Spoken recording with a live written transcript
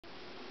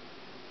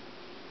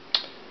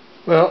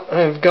Well,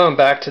 I've gone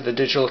back to the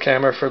digital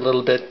camera for a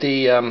little bit.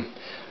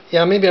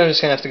 Yeah, maybe I'm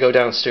just gonna have to go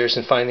downstairs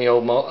and find the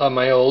old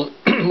my old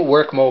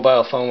work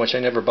mobile phone, which I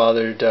never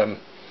bothered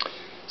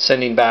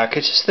sending back.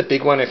 It's just the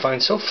big one I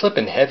find so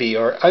flippin' heavy,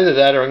 or either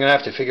that, or I'm gonna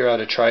have to figure out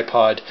a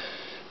tripod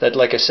that,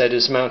 like I said,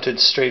 is mounted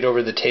straight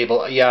over the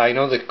table. Yeah, I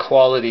know the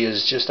quality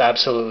is just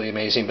absolutely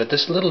amazing, but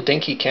this little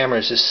dinky camera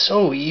is just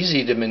so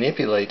easy to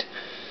manipulate.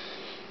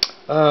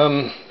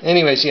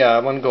 Anyways, yeah, I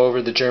want to go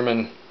over the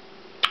German,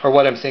 or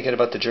what I'm thinking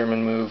about the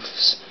German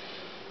moves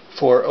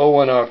for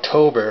 01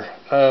 October.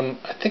 I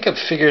think I've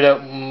figured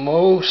out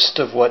most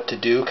of what to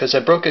do, because I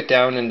broke it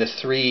down into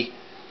three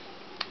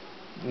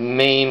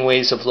main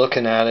ways of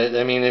looking at it.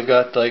 I mean, they've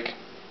got like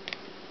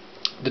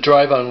the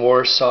drive on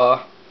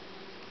Warsaw.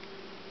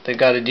 They've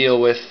got to deal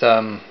with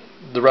the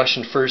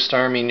Russian First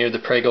Army near the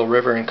Prego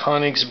River in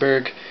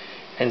Königsberg,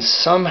 and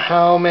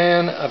somehow,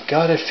 man, I've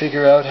got to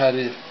figure out how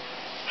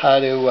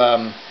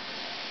to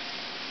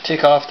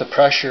take off the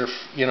pressure,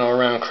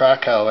 around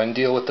Krakow and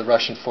deal with the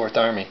Russian Fourth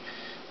Army.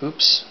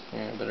 Oops,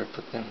 yeah, I better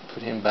put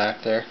him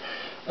back there.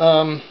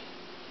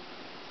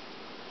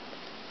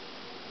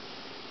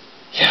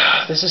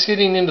 Yeah, this is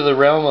getting into the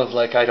realm of,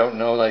 like, I don't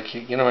know, like,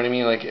 you know what I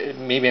mean? Like,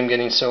 maybe I'm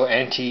getting so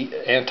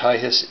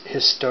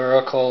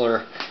anti-historical,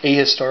 or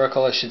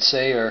ahistorical, I should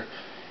say,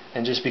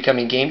 and just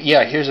becoming game.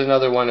 Yeah, here's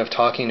another one of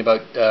talking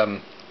about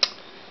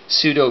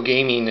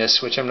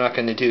pseudo-gaminess, which I'm not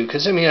going to do,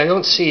 because, I mean, I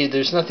don't see,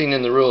 there's nothing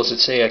in the rules that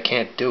say I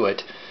can't do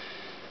it.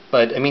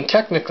 But, I mean,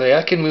 technically,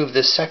 I can move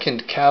the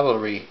 2nd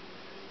Cavalry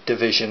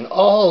Division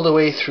all the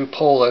way through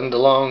Poland,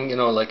 along,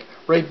 like,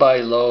 right by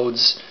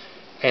Lodz,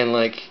 and,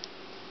 like,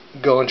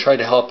 go and try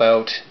to help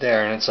out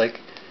there, and it's like,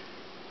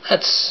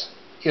 that's,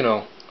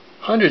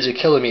 hundreds of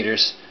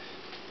kilometers,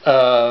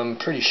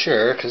 pretty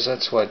sure, because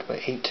that's what,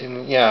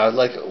 18, yeah,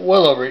 like,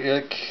 well over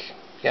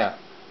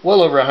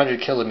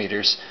 100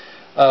 kilometers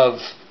of,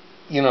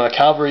 a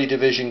cavalry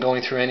division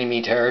going through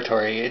enemy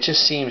territory. It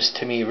just seems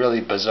to me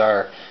really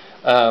bizarre.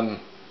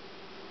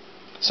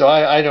 So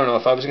I don't know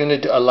if I was going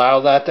to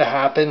allow that to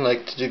happen,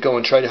 like, to go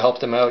and try to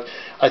help them out.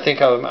 I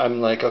think I'm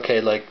like,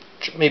 okay, like,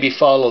 maybe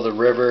follow the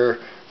river,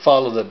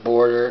 follow the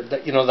border,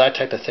 that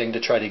type of thing, to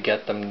try to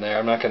get them there.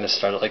 I'm not going to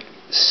start like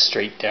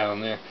straight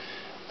down there.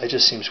 It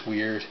just seems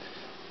weird.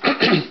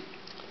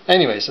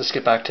 Anyways, let's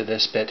get back to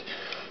this bit.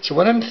 So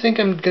what I'm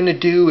going to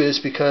do is,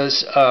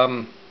 because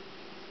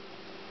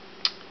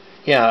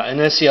yeah, and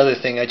that's the other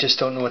thing, I just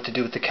don't know what to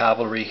do with the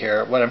cavalry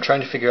here. What I'm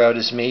trying to figure out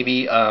is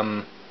maybe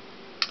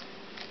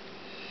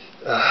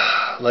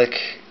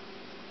like,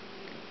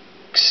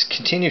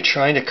 continue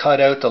trying to cut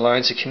out the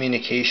lines of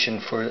communication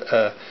for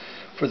the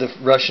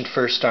Russian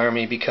First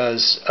Army,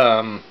 because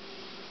I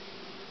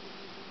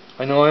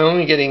know I'm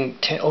only getting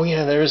 10. Oh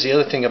yeah, there's the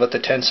other thing about the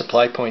 10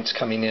 supply points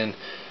coming in.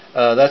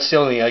 That's the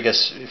only, I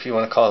guess, if you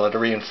want to call it a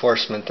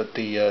reinforcement, that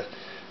the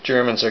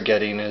Germans are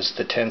getting, is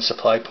the 10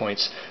 supply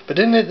points. But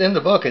in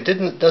the book, it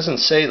doesn't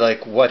say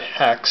like what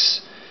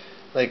hex.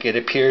 Like, it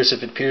appears,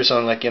 if it appears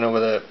on, like,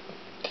 as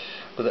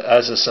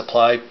a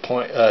supply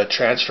point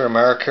transfer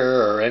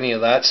marker or any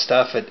of that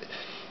stuff, it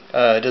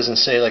doesn't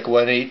say like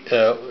what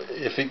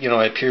if it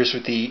appears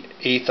with the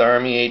 8th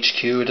Army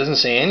HQ. It doesn't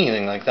say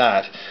anything like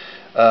that.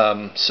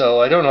 So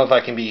I don't know if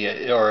I can be,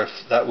 or if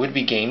that would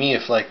be gamey.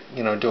 If, like,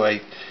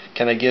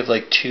 can I give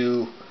like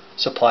 2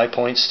 supply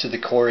points to the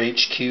Corps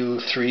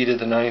HQ, 3 to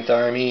the 9th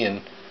Army,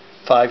 and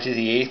 5 to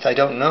the 8th? I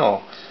don't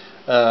know.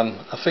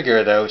 I'll figure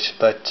it out.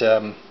 But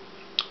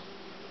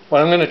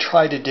what I'm going to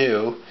try to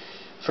do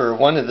for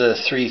one of the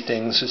 3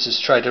 things is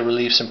try to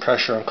relieve some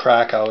pressure on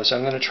Krakow. Is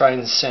I'm going to try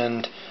and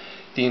send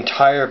the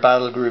entire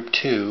Battle Group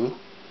 2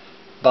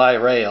 by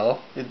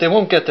rail. They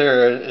won't get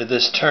there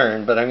this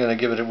turn, but I'm going to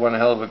give it one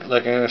hell of a,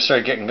 like, I'm going to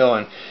start getting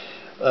going.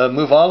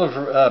 Move all of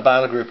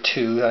Battle Group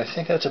 2, I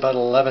think that's about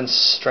 11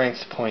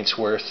 strength points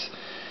worth,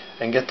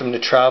 and get them to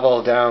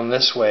travel down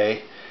this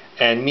way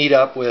and meet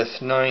up with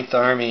 9th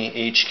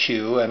Army HQ,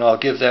 and I'll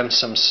give them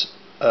some,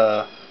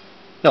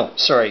 no,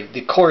 sorry,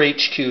 the Corps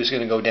HQ is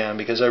going to go down,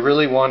 because I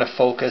really want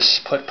to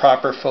put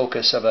proper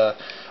focus of a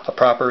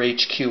proper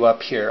HQ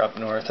up here, up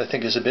north. I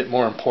think is a bit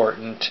more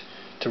important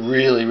to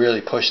really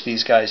push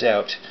these guys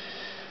out.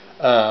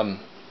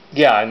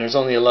 Yeah, and there's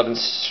only 11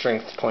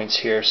 strength points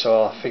here,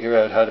 so I'll figure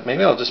out how to,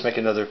 maybe I'll just make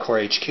another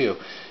Corps HQ.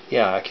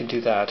 Yeah, I can do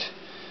that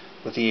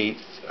with the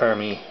 8th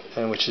Army,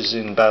 which is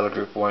in Battle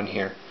Group 1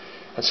 here.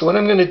 And so what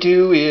I'm going to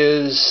do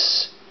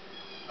is,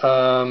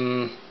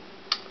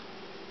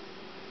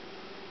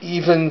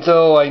 even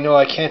though I know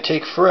I can't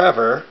take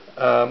forever,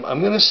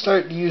 I'm going to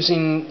start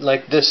using,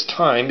 like, this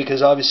time,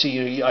 because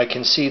obviously I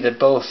can see that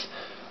both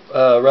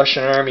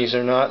Russian armies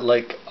are not,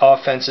 like,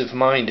 offensive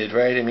minded,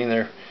 right? I mean,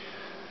 they're,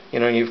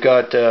 you've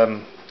got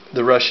the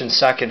Russian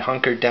 2nd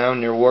hunkered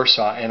down near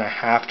Warsaw, and I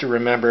have to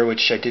remember,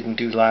 which I didn't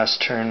do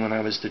last turn when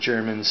I was the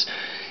Germans,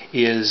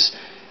 is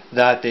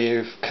that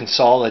they've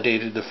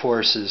consolidated the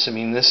forces. I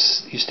mean,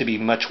 this used to be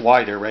much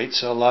wider, right?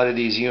 So a lot of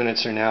these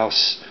units are now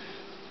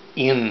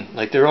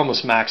like, they're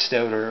almost maxed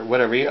out or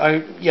whatever.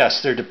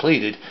 Yes, they're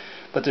depleted,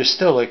 but there's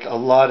still like a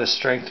lot of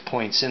strength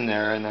points in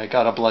there, and I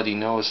got a bloody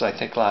nose I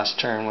think last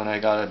turn when I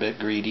got a bit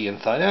greedy and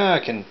thought, I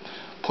can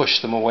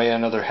push them away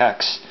another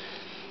hex.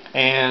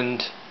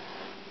 And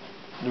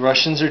the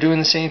Russians are doing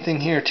the same thing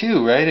here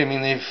too, right? I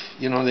mean,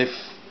 they've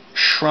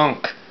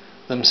shrunk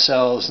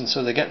themselves, and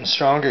so they're getting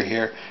stronger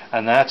here,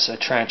 and that's a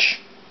trench.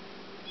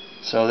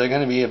 So they're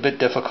going to be a bit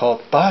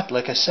difficult, but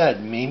like I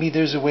said, maybe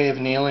there's a way of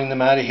nailing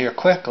them out of here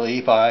quickly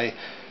by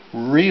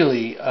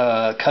really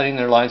cutting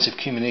their lines of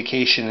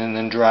communication and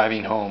then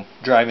driving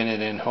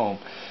it in home.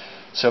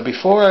 So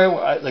before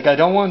I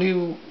don't want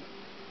to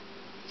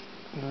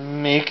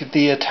make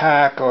the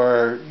attack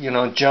or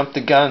jump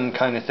the gun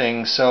kind of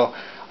thing. So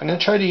I'm going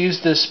to try to use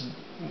this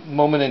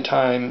moment in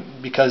time,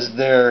 because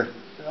they're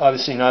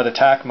obviously not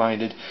attack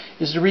minded,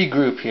 is to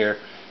regroup here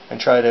and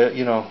try to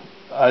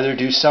either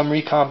do some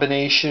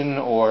recombination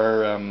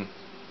or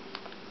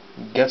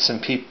get some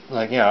people,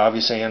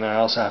 obviously, and I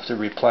also have to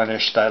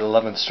replenish that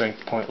 11th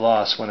strength point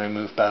loss when I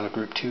move battle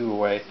group 2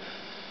 away.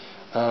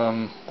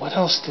 What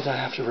else did I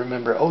have to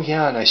remember? Oh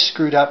yeah, and I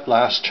screwed up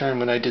last turn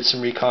when I did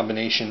some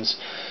recombinations.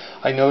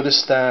 I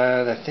noticed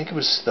that, I think it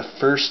was the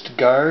 1st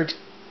Guard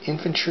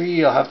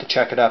infantry, I'll have to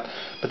check it up,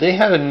 but they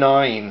had a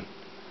 9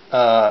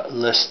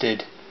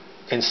 listed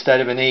instead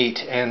of an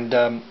 8, and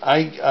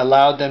I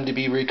allowed them to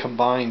be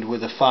recombined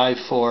with a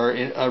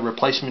 5-4 a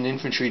replacement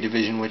infantry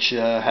division, which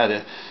had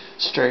a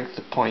strength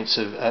points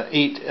of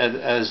 8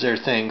 as their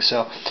thing.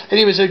 So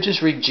anyways, I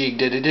just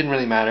rejigged it. It didn't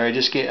really matter. I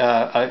just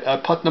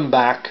I put them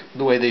back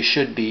the way they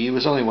should be. It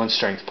was only 1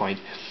 strength point,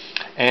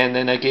 and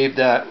then I gave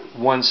that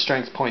 1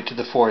 strength point to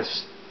the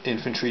 4th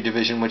infantry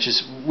division, which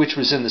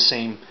was in the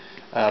same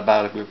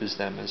battle group as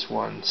them as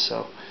 1.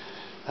 So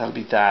that'll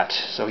be that.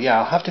 So yeah,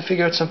 I'll have to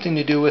figure out something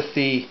to do with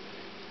the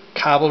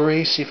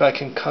cavalry, see if I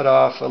can cut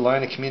off a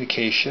line of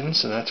communication.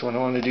 So that's what I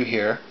want to do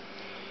here.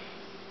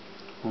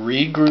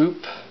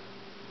 Regroup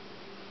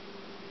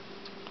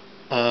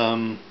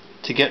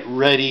to get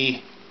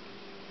ready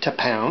to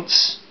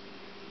pounce,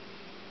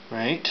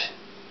 right?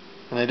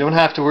 And I don't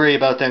have to worry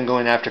about them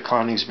going after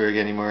Königsberg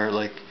anymore.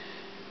 Like,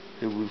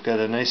 we've got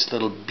a nice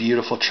little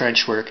beautiful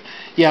trench work.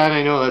 Yeah, and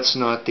I know that's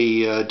not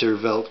the Der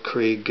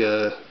Weltkrieg.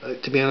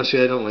 To be honest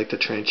with you, I don't like the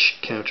trench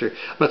counter.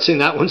 I'm not saying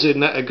that one's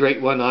a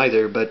great one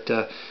either, but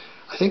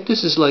I think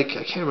this is like,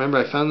 I can't remember,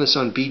 I found this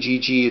on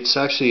BGG. It's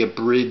actually a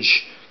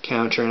bridge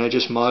counter, and I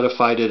just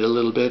modified it a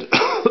little bit.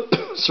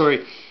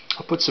 Sorry,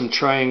 I'll put some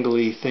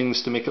triangle-y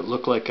things to make it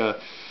look like a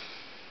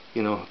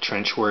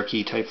trench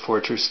worky type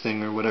fortress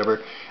thing or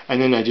whatever.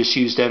 And then I just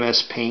used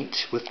MS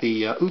Paint with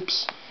the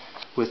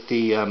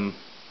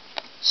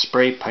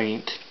spray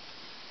paint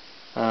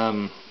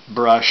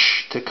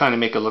brush to kind of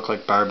make it look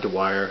like barbed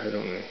wire. I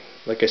don't know.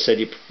 Like I said,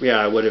 you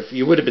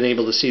would have been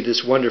able to see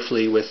this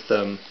wonderfully with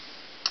the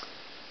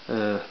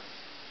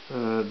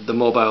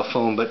mobile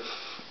phone, but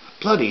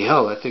bloody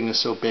hell, that thing is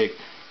so big.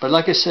 But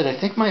like I said, I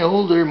think my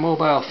older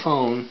mobile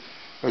phone,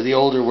 or the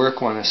older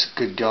work one,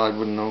 good God,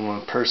 wouldn't own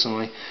one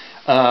personally,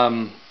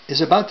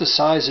 is about the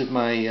size of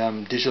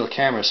my digital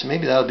camera, so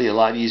maybe that'll be a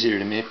lot easier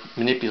to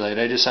manipulate.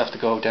 I just have to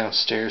go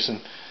downstairs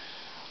and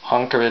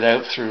hunker it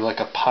out through like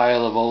a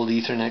pile of old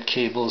Ethernet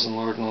cables and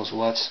Lord knows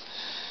what's.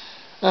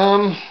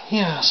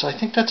 Yeah, so I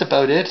think that's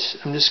about it.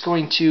 I'm just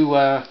going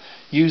to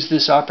use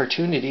this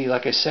opportunity,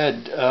 like I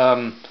said,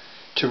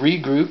 to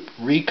regroup,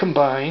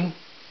 recombine,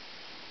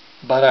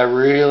 but I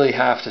really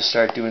have to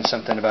start doing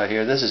something about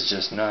here. This is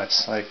just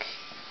nuts. Like,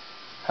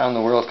 how in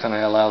the world can I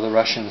allow the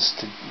Russians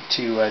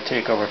to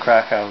take over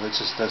Krakow? That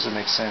just doesn't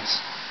make sense.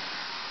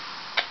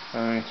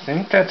 I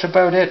think that's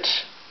about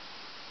it.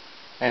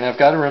 And I've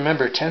got to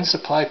remember, 10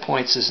 supply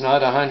points is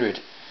not 100.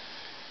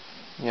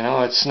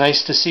 It's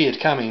nice to see it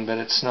coming, but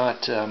it's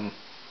not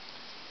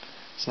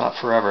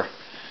forever.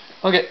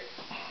 Okay.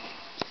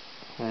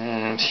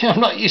 I'm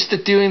not used to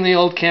doing the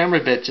old camera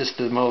bit, just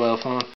the mobile phone.